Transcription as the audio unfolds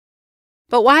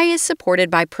But Why is supported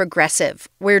by Progressive,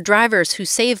 where drivers who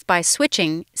save by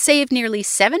switching save nearly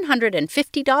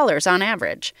 $750 on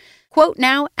average. Quote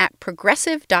now at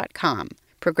Progressive.com.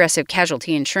 Progressive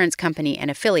Casualty Insurance Company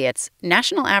and Affiliates.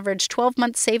 National average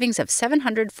 12-month savings of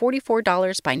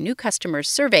 $744 by new customers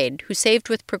surveyed who saved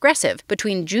with Progressive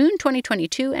between June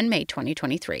 2022 and May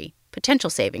 2023. Potential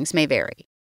savings may vary.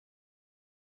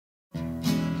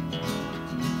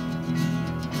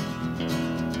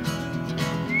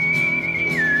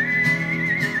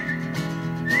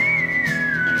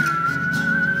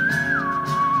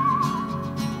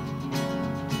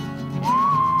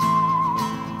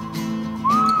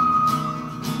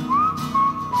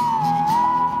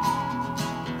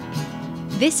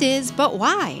 This is But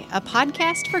Why, a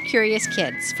podcast for curious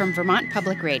kids from Vermont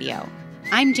Public Radio.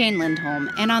 I'm Jane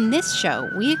Lindholm, and on this show,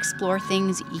 we explore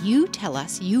things you tell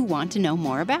us you want to know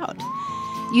more about.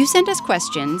 You sent us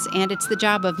questions, and it's the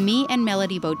job of me and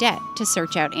Melody Bodette to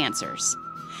search out answers.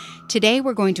 Today,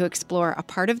 we're going to explore a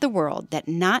part of the world that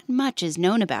not much is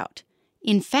known about.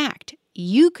 In fact,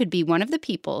 you could be one of the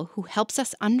people who helps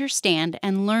us understand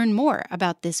and learn more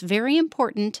about this very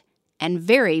important and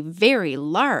very, very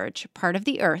large part of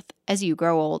the Earth as you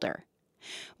grow older.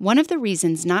 One of the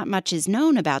reasons not much is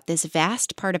known about this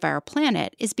vast part of our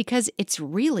planet is because it's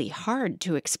really hard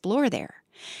to explore there.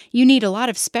 You need a lot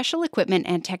of special equipment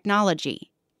and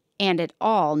technology, and it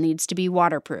all needs to be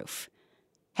waterproof.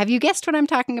 Have you guessed what I'm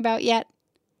talking about yet?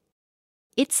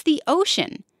 It's the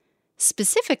ocean,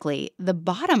 specifically the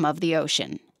bottom of the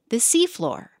ocean, the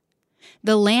seafloor.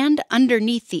 The land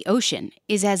underneath the ocean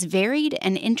is as varied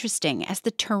and interesting as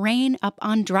the terrain up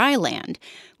on dry land,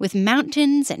 with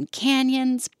mountains and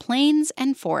canyons, plains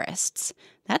and forests.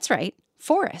 That's right,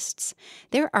 forests.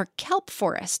 There are kelp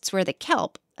forests where the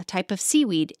kelp, a type of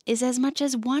seaweed, is as much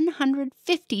as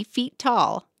 150 feet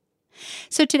tall.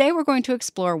 So today we're going to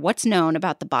explore what's known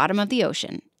about the bottom of the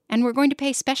ocean, and we're going to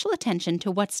pay special attention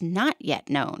to what's not yet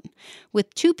known,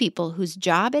 with two people whose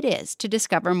job it is to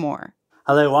discover more.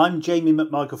 Hello, I'm Jamie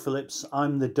McMichael Phillips.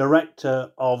 I'm the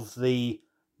director of the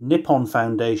Nippon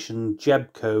Foundation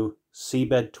JEBCO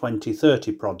Seabed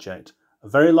 2030 project. A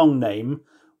very long name.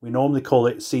 We normally call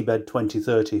it Seabed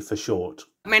 2030 for short.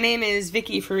 My name is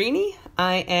Vicky Farini.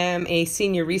 I am a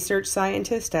senior research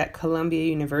scientist at Columbia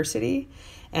University,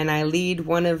 and I lead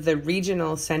one of the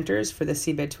regional centers for the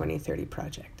Seabed 2030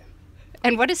 project.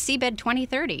 And what is Seabed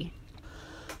 2030?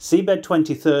 Seabed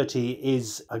 2030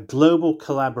 is a global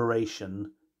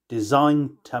collaboration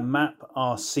designed to map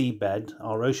our seabed,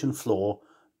 our ocean floor,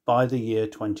 by the year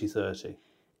 2030.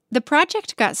 The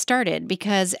project got started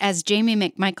because, as Jamie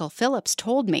McMichael Phillips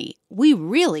told me, we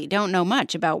really don't know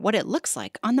much about what it looks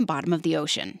like on the bottom of the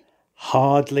ocean.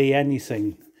 Hardly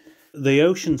anything. The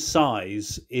ocean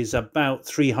size is about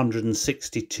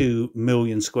 362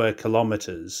 million square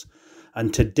kilometres,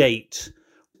 and to date,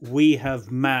 we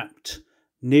have mapped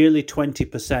nearly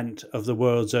 20% of the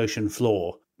world's ocean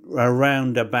floor,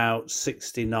 around about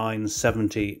 69,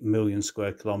 70 million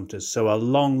square kilometres. So a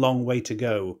long, long way to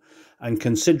go. And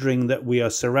considering that we are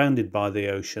surrounded by the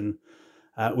ocean,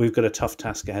 we've got a tough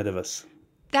task ahead of us.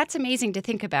 That's amazing to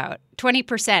think about.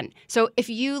 20%. So if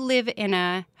you live in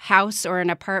a house or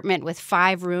an apartment with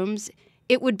 5 rooms,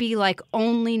 it would be like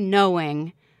only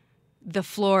knowing the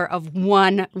floor of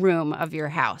one room of your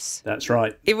house. That's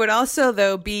right. It would also,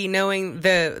 though, be knowing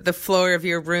the floor of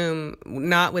your room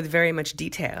not with very much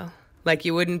detail. Like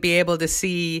you wouldn't be able to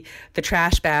see the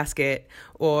trash basket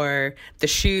or the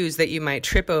shoes that you might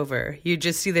trip over. You'd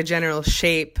just see the general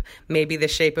shape, maybe the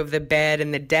shape of the bed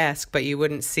and the desk, but you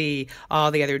wouldn't see all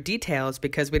the other details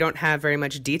because we don't have very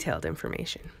much detailed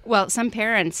information. Well, some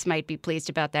parents might be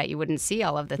pleased about that. You wouldn't see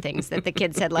all of the things that the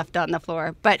kids had left on the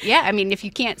floor. But yeah, I mean, if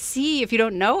you can't see, if you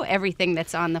don't know everything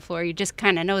that's on the floor, you just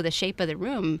kind of know the shape of the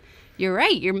room. You're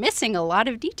right. You're missing a lot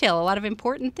of detail, a lot of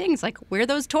important things, like where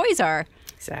those toys are.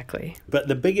 Exactly. But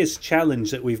the biggest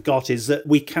challenge that we've got is that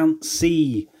we can't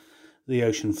see the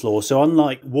ocean floor. So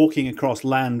unlike walking across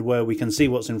land where we can see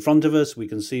what's in front of us, we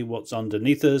can see what's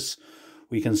underneath us,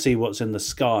 we can see what's in the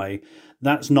sky,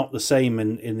 that's not the same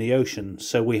in the ocean.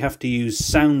 So we have to use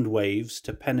sound waves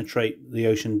to penetrate the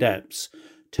ocean depths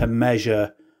to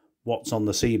measure what's on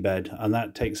the seabed. And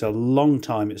that takes a long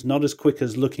time. It's not as quick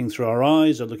as looking through our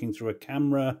eyes or looking through a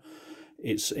camera.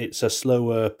 It's a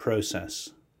slower process.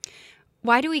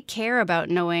 Why do we care about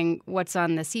knowing what's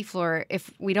on the seafloor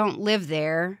if we don't live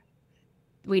there?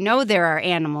 We know there are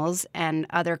animals and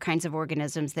other kinds of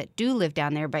organisms that do live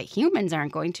down there, but humans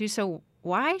aren't going to. So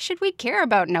why should we care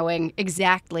about knowing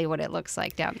exactly what it looks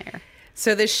like down there?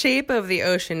 So the shape of the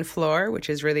ocean floor, which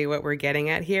is really what we're getting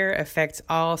at here, affects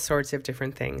all sorts of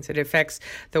different things. It affects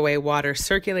the way water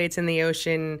circulates in the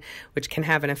ocean, which can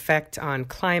have an effect on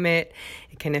climate.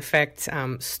 It can affect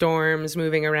storms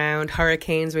moving around.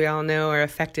 Hurricanes, we all know, are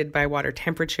affected by water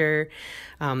temperature.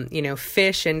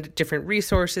 Fish and different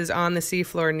resources on the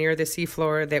seafloor, near the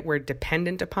seafloor that we're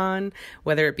dependent upon,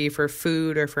 whether it be for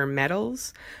food or for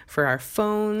metals, for our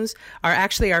phones.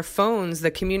 Our phones, the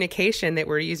communication that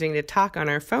we're using to talk on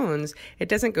our phones, it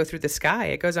doesn't go through the sky.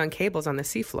 It goes on cables on the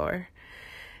seafloor.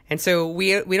 And so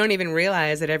we don't even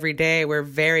realize that every day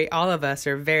all of us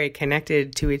are very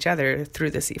connected to each other through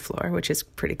the seafloor, which is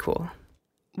pretty cool.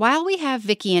 While we have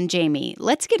Vicki and Jamie,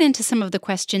 let's get into some of the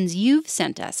questions you've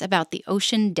sent us about the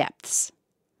ocean depths.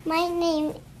 My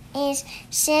name is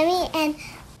Sammy, and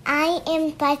I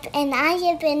am 5, and I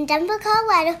live in Denver,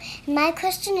 Colorado. And my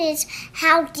question is,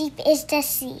 how deep is the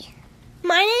sea?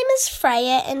 My name is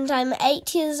Freya, and I'm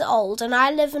 8 years old, and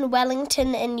I live in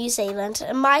Wellington in New Zealand.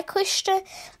 And my question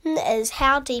is,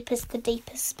 how deep is the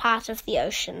deepest part of the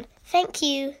ocean? Thank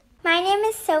you. My name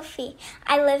is Sophie.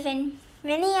 I live in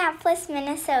Minneapolis,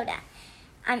 Minnesota.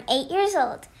 I'm 8 years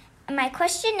old, and my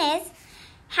question is,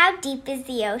 how deep is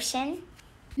the ocean?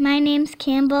 My name's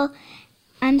Campbell.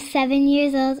 I'm 7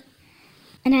 years old,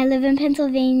 and I live in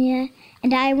Pennsylvania,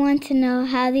 and I want to know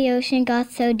how the ocean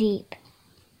got so deep.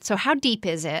 So how deep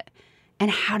is it, and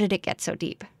how did it get so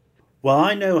deep? Well,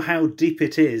 I know how deep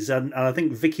it is, and I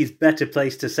think Vicky's better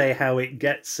placed to say how it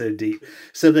gets so deep.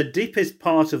 So the deepest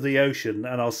part of the ocean,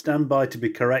 and I'll stand by to be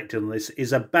correct on this,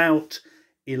 is about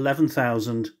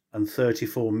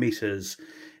 11,034 meters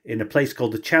in a place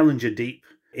called the Challenger Deep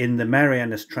in the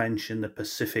Marianas Trench in the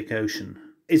Pacific Ocean.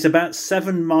 It's about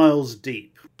 7 miles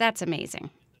deep. That's amazing.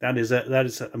 That is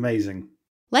amazing.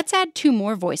 Let's add 2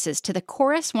 more voices to the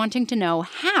chorus wanting to know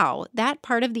how that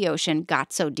part of the ocean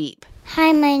got so deep.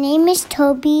 Hi, my name is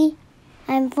Toby.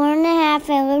 I'm 4.5.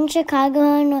 I live in Chicago,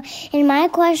 Illinois. And my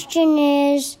question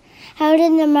is, how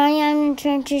did the Mariana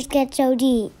Trenches get so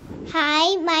deep?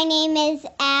 Hi, my name is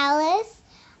Alice.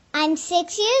 I'm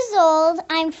 6 years old.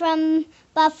 I'm from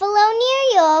Buffalo,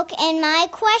 New York. And my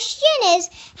question is,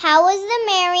 how was the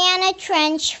Mariana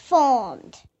Trench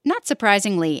formed? Not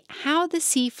surprisingly, how the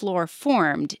seafloor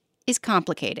formed is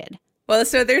complicated. Well,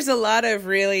 so there's a lot of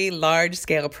really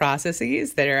large-scale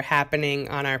processes that are happening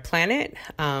on our planet.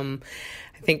 I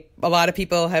think a lot of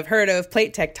people have heard of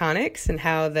plate tectonics and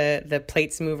how the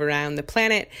plates move around the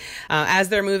planet. As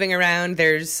they're moving around,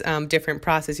 there's different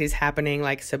processes happening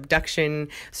like subduction.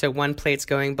 So one plate's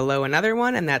going below another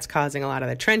one, and that's causing a lot of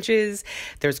the trenches.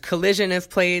 There's collision of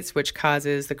plates, which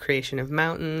causes the creation of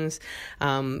mountains.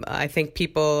 I think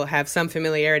people have some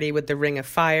familiarity with the Ring of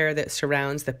Fire that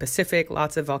surrounds the Pacific,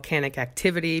 lots of volcanic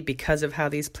activity because of how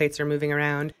these plates are moving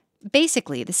around.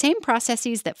 Basically, the same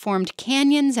processes that formed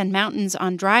canyons and mountains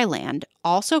on dry land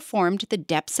also formed the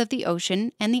depths of the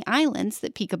ocean and the islands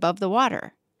that peak above the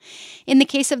water. In the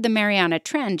case of the Mariana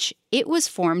Trench, it was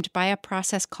formed by a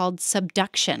process called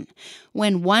subduction,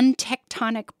 when one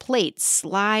tectonic plate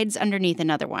slides underneath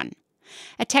another one.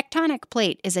 A tectonic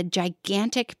plate is a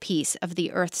gigantic piece of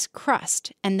the Earth's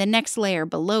crust, and the next layer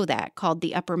below that called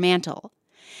the upper mantle.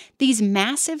 These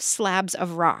massive slabs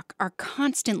of rock are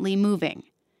constantly moving,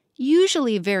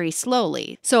 usually very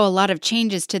slowly, so a lot of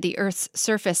changes to the Earth's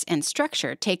surface and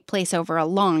structure take place over a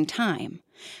long time.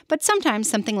 But sometimes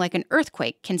something like an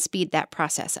earthquake can speed that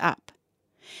process up.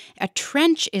 A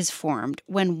trench is formed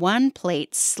when one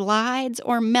plate slides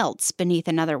or melts beneath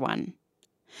another one.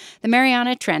 The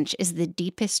Mariana Trench is the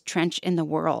deepest trench in the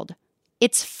world.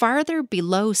 It's farther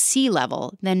below sea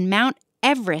level than Mount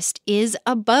Everest is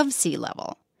above sea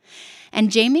level. And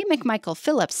Jamie McMichael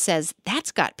Phillips says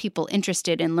that's got people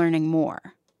interested in learning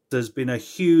more. There's been a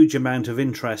huge amount of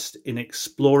interest in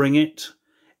exploring it,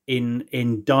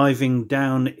 in diving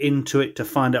down into it to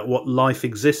find out what life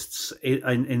exists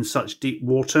in such deep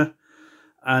water.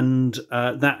 And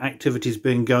that activity has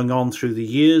been going on through the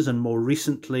years, and more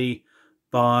recently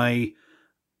by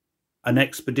an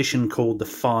expedition called the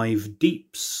Five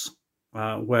Deeps,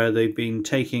 where they've been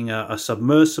taking a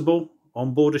submersible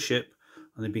on board a ship,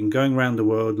 and they've been going around the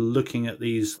world looking at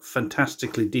these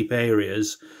fantastically deep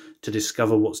areas to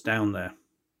discover what's down there.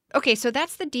 Okay, so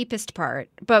that's the deepest part.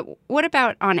 But what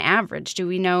about on average? Do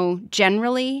we know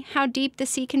generally how deep the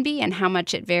sea can be and how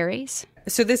much it varies?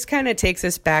 So this kind of takes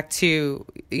us back to,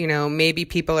 maybe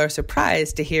people are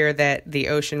surprised to hear that the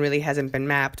ocean really hasn't been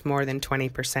mapped more than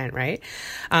 20%, right?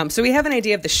 So we have an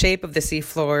idea of the shape of the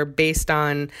seafloor based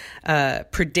on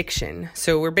prediction.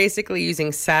 So we're basically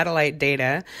using satellite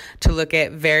data to look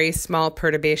at very small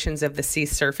perturbations of the sea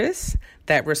surface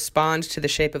that respond to the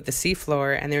shape of the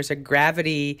seafloor, and there's a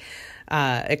gravity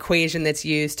equation that's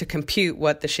used to compute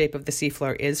what the shape of the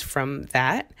seafloor is from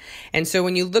that. And so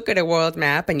when you look at a world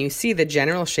map and you see the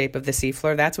general shape of the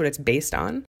seafloor, that's what it's based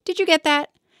on. Did you get that?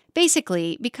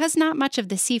 Basically, because not much of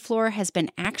the seafloor has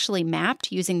been actually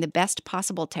mapped using the best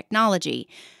possible technology,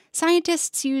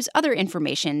 scientists use other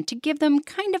information to give them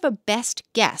kind of a best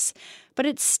guess, but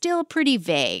it's still pretty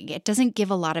vague. It doesn't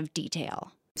give a lot of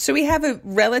detail. So we have a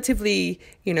relatively,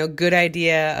 good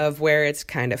idea of where it's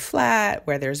kind of flat,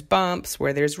 where there's bumps,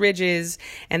 where there's ridges,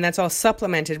 and that's all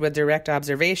supplemented with direct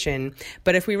observation.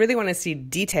 But if we really want to see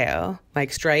detail,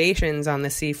 like striations on the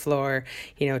seafloor,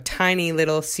 tiny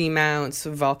little seamounts,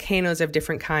 volcanoes of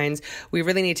different kinds, we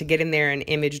really need to get in there and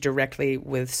image directly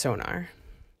with sonar.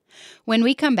 When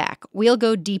we come back, we'll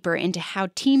go deeper into how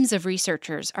teams of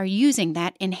researchers are using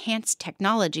that enhanced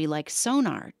technology like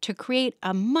sonar to create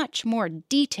a much more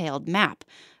detailed map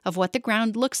of what the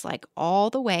ground looks like all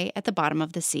the way at the bottom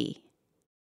of the sea.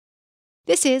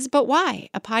 This is But Why?,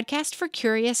 a podcast for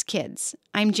curious kids.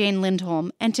 I'm Jane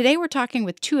Lindholm, and today we're talking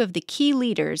with two of the key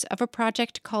leaders of a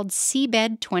project called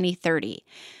Seabed 2030,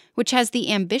 which has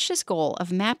the ambitious goal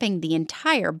of mapping the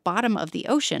entire bottom of the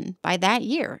ocean by that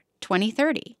year,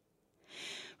 2030.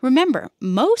 Remember,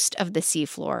 most of the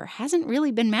seafloor hasn't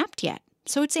really been mapped yet,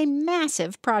 so it's a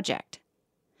massive project.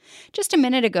 Just a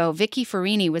minute ago, Vicky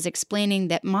Farini was explaining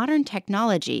that modern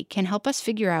technology can help us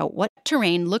figure out what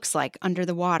terrain looks like under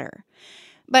the water.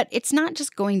 But it's not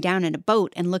just going down in a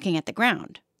boat and looking at the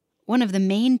ground. One of the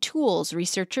main tools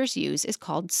researchers use is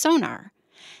called sonar.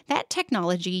 That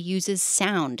technology uses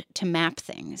sound to map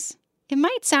things. It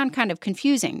might sound kind of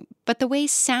confusing, but the way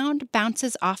sound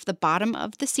bounces off the bottom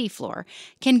of the seafloor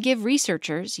can give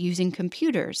researchers using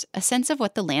computers a sense of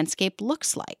what the landscape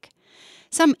looks like.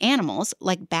 Some animals,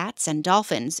 like bats and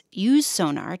dolphins, use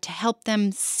sonar to help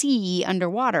them see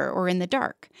underwater or in the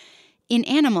dark. In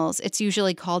animals, it's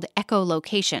usually called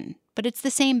echolocation, but it's the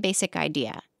same basic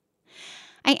idea.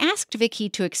 I asked Vicky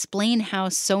to explain how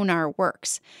sonar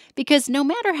works, because no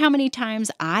matter how many times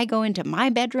I go into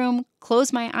my bedroom,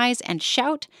 close my eyes, and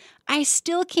shout, I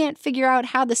still can't figure out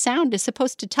how the sound is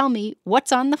supposed to tell me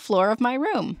what's on the floor of my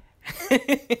room.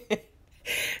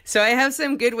 So I have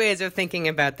some good ways of thinking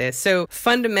about this. So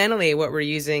fundamentally, what we're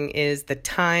using is the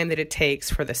time that it takes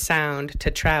for the sound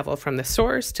to travel from the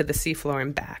source to the seafloor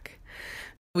and back.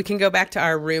 We can go back to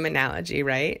our room analogy,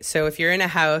 right? So if you're in a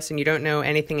house and you don't know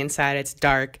anything inside, it's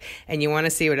dark, and you want to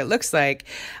see what it looks like,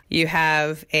 you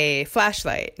have a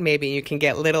flashlight. Maybe you can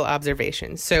get little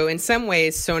observations. So in some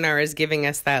ways, sonar is giving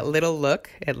us that little look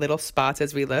at little spots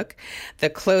as we look. The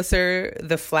closer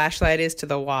the flashlight is to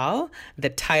the wall, the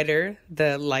tighter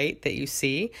the light that you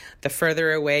see. The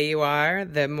further away you are,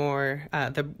 the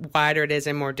wider it is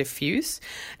and more diffuse.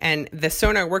 And the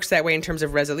sonar works that way in terms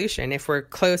of resolution. If we're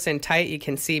close and tight, you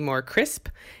can see more crisp,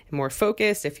 more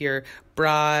focused. If you're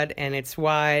broad and it's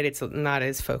wide, it's not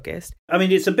as focused. I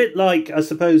mean, it's a bit like, I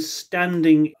suppose,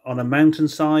 standing on a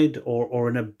mountainside or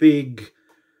in a big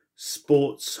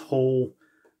sports hall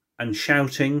and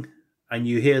shouting, and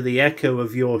you hear the echo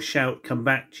of your shout come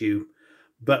back to you.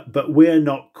 But we're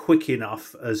not quick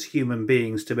enough as human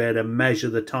beings to be able to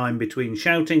measure the time between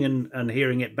shouting and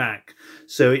hearing it back.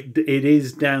 So it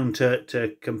is down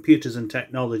to computers and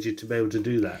technology to be able to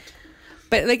do that.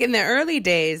 But like in the early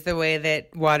days, the way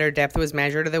that water depth was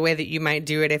measured, or the way that you might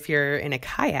do it if you're in a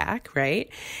kayak, right,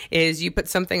 is you put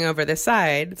something over the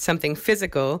side, something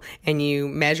physical, and you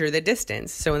measure the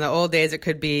distance. So in the old days, it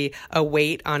could be a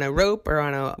weight on a rope or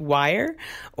on a wire,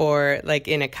 or like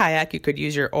in a kayak, you could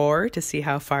use your oar to see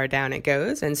how far down it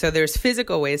goes. And so there's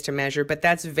physical ways to measure, but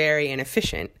that's very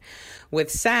inefficient. With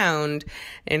sound,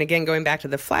 and again, going back to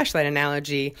the flashlight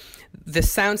analogy, the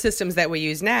sound systems that we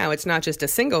use now, it's not just a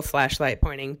single flashlight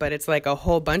pointing, but it's like a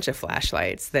whole bunch of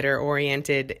flashlights that are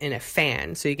oriented in a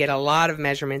fan. So you get a lot of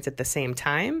measurements at the same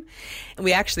time.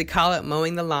 We actually call it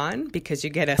mowing the lawn because you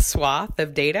get a swath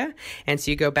of data. And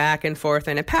so you go back and forth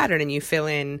in a pattern and you fill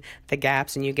in the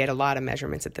gaps and you get a lot of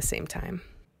measurements at the same time.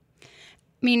 I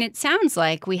mean, it sounds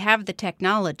like we have the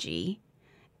technology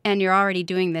and you're already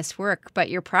doing this work, but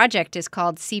your project is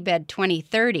called Seabed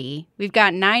 2030. We've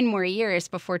got 9 more years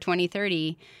before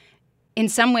 2030. In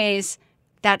some ways,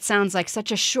 that sounds like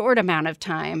such a short amount of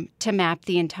time to map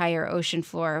the entire ocean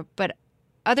floor, but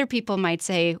other people might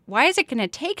say, why is it going to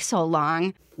take so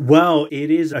long? Well,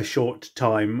 it is a short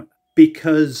time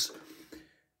because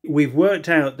we've worked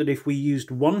out that if we used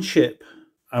one ship,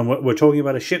 and we're talking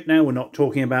about a ship now, we're not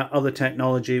talking about other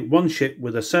technology, one ship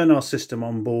with a sonar system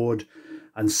on board,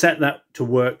 and set that to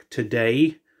work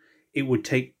today, it would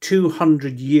take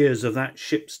 200 years of that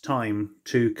ship's time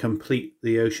to complete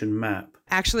the ocean map.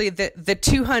 Actually, the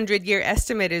 200-year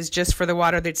estimate is just for the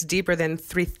water that's deeper than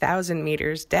 3,000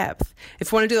 meters depth.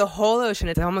 If you want to do the whole ocean,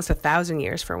 it's almost 1,000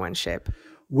 years for one ship.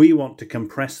 We want to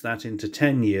compress that into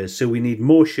 10 years, so we need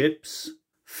more ships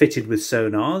fitted with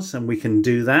sonars, and we can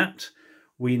do that.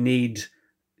 We need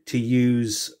to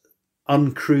use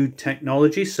uncrewed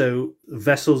technology, so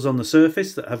vessels on the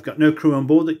surface that have got no crew on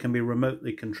board that can be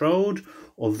remotely controlled,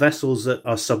 or vessels that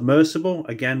are submersible,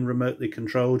 again, remotely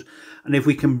controlled. And if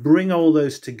we can bring all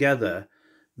those together,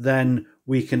 then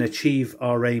we can achieve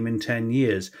our aim in 10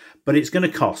 years. But it's going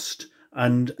to cost,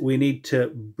 and we need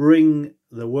to bring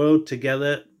the world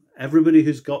together. Everybody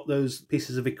who's got those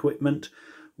pieces of equipment,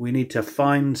 we need to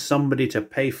find somebody to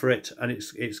pay for it, and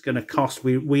it's going to cost.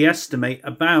 We estimate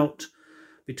about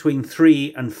between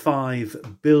 3 and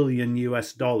 5 billion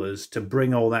US dollars to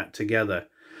bring all that together.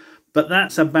 But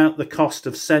that's about the cost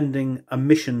of sending a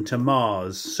mission to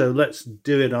Mars. So let's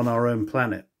do it on our own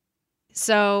planet.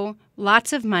 So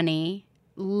lots of money,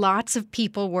 lots of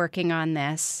people working on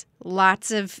this, lots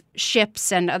of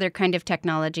ships and other kind of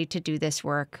technology to do this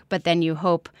work. But then you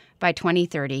hope by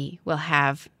 2030 we'll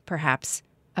have perhaps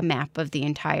a map of the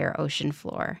entire ocean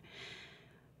floor.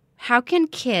 How can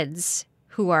kids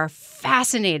who are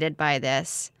fascinated by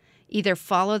this either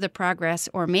follow the progress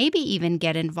or maybe even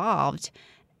get involved,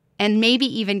 and maybe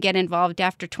even get involved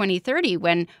after 2030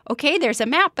 when, okay, there's a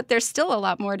map, but there's still a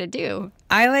lot more to do?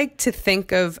 I like to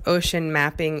think of ocean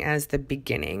mapping as the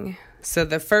beginning. So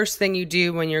the first thing you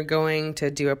do when you're going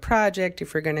to do a project,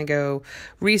 if you're going to go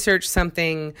research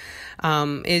something,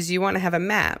 is you want to have a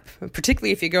map,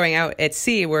 particularly if you're going out at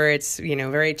sea where it's,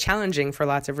 very challenging for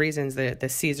lots of reasons. The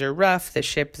seas are rough, the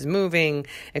ship is moving,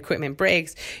 equipment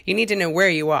breaks. You need to know where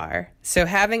you are. So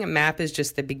having a map is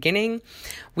just the beginning.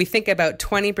 We think about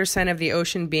 20% of the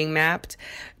ocean being mapped.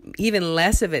 Even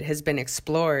less of it has been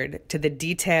explored to the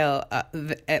detail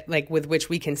with which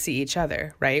we can see each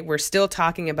other, right? We're still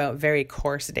talking about very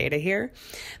coarse data here.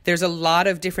 There's a lot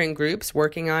of different groups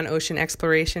working on ocean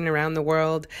exploration around the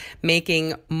world,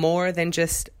 making more than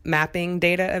just mapping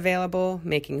data available,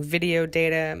 making video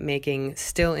data, making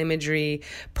still imagery,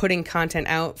 putting content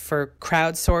out for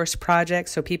crowdsourced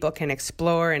projects so people can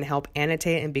explore and help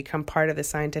annotate and become part of the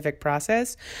scientific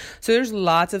process. So there's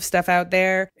lots of stuff out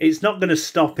there. It's not going to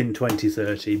stop in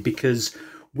 2030 because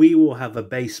we will have a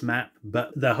base map,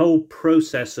 but the whole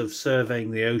process of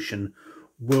surveying the ocean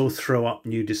will throw up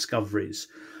new discoveries.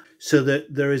 So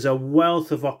that there is a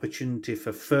wealth of opportunity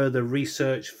for further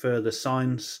research, further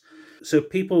science. So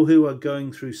people who are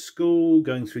going through school,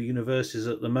 going through universities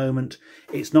at the moment,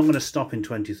 it's not going to stop in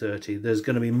 2030. There's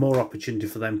going to be more opportunity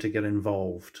for them to get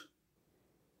involved.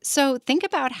 So think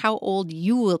about how old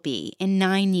you will be in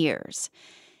 9 years.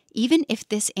 Even if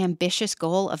this ambitious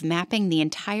goal of mapping the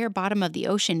entire bottom of the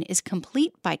ocean is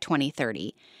complete by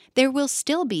 2030, there will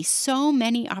still be so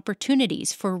many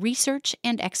opportunities for research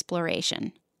and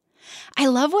exploration. I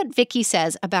love what Vicki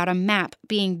says about a map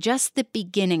being just the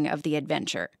beginning of the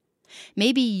adventure.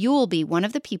 Maybe you'll be one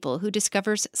of the people who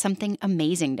discovers something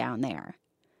amazing down there.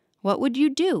 What would you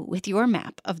do with your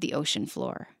map of the ocean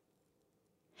floor?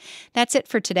 That's it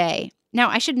for today. Now,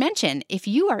 I should mention, if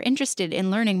you are interested in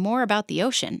learning more about the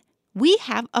ocean, we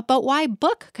have a But Why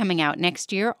book coming out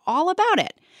next year all about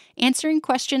it, answering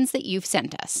questions that you've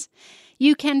sent us.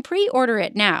 You can pre-order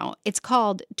it now. It's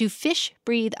called Do Fish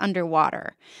Breathe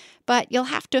Underwater? But you'll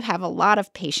have to have a lot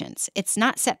of patience. It's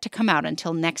not set to come out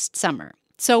until next summer,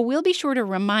 so we'll be sure to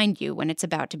remind you when it's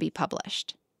about to be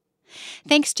published.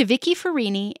 Thanks to Vicki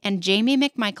Farini and Jamie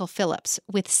McMichael Phillips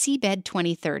with Seabed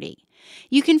 2030.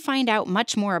 You can find out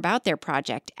much more about their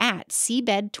project at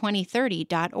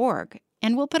seabed2030.org,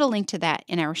 and we'll put a link to that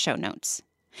in our show notes.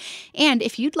 And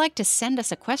if you'd like to send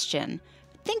us a question,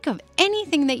 think of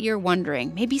anything that you're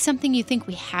wondering, maybe something you think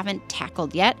we haven't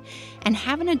tackled yet, and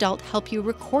have an adult help you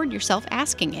record yourself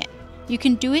asking it. You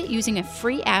can do it using a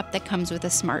free app that comes with a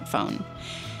smartphone.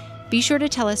 Be sure to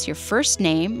tell us your first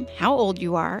name, how old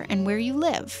you are, and where you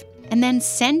live. And then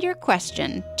send your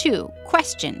question to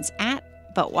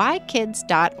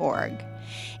questions@butwhykids.org.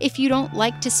 If you don't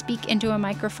like to speak into a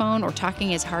microphone or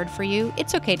talking is hard for you,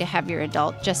 it's okay to have your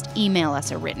adult just email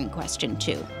us a written question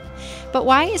too. But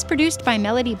Why is produced by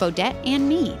Melody Bodette and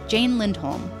me, Jane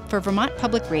Lindholm, for Vermont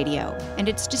Public Radio, and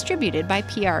it's distributed by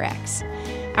PRX.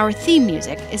 Our theme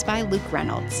music is by Luke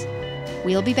Reynolds.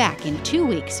 We'll be back in 2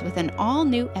 weeks with an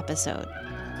all-new episode.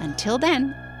 Until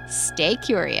then, stay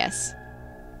curious.